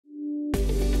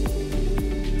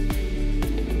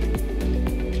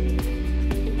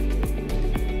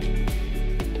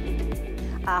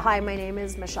Hi, my name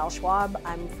is Michele Schwab.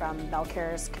 I'm from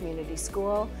Belcarris Community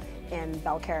School in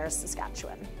Belcarris,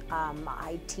 Saskatchewan.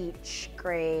 I teach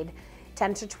grade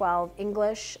 10 to 12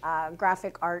 English,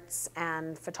 graphic arts,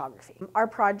 and photography. Our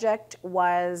project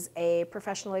was a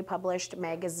professionally published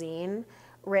magazine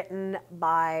written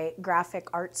by graphic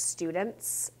arts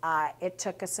students. It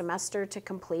took a semester to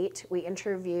complete. We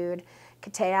interviewed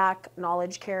Kêhtê-ayak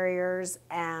knowledge carriers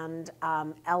and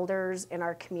elders in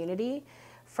our community.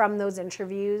 From those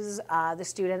interviews, the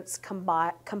students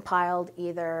compiled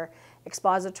either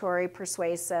expository,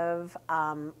 persuasive,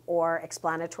 or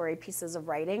explanatory pieces of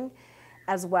writing,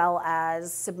 as well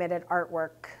as submitted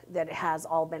artwork that has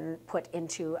all been put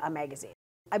into a magazine.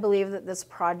 I believe that this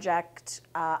project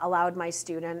allowed my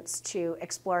students to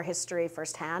explore history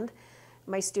firsthand.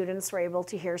 My students were able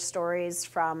to hear stories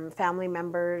from family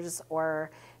members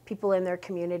or people in their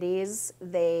communities.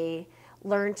 They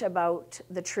learned about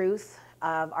the truth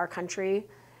of our country,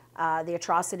 the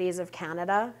atrocities of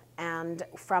Canada, and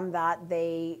from that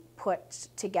they put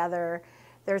together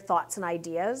their thoughts and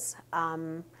ideas.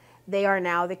 They are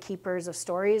now the keepers of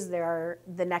stories. They are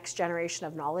the next generation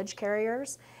of knowledge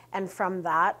carriers. And from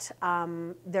that,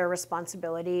 their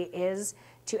responsibility is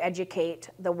to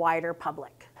educate the wider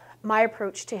public. My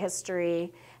approach to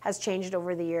history has changed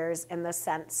over the years in the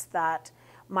sense that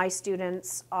my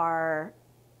students are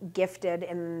gifted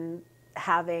in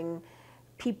having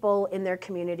people in their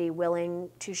community willing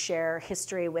to share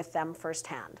history with them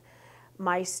firsthand.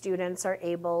 My students are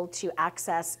able to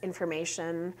access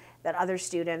information that other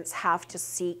students have to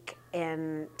seek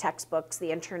in textbooks,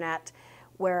 the internet,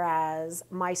 whereas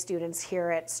my students hear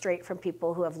it straight from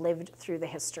people who have lived through the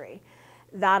history.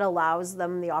 That allows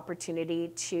them the opportunity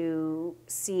to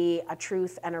see a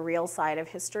truth and a real side of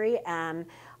history, and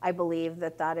I believe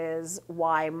that that is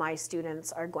why my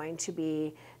students are going to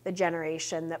be the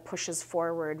generation that pushes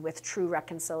forward with true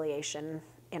reconciliation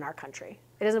in our country.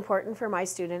 It is important for my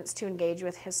students to engage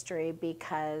with history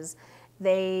because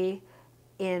they,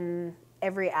 in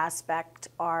every aspect,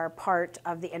 are part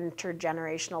of the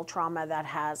intergenerational trauma that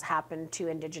has happened to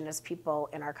Indigenous people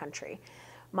in our country.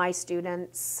 My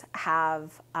students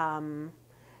have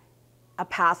a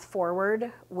path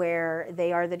forward where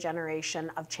they are the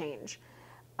generation of change.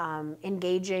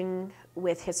 Engaging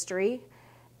with history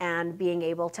and being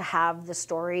able to have the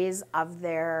stories of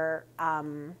their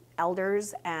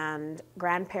elders and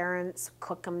grandparents,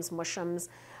 cookums, mushums,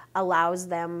 allows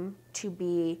them to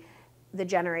be the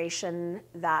generation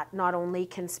that not only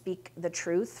can speak the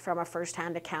truth from a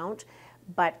first-hand account,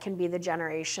 but can be the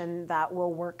generation that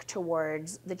will work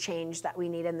towards the change that we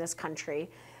need in this country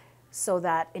so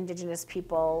that Indigenous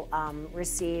people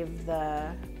receive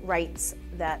the rights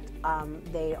that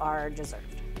they are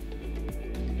deserved.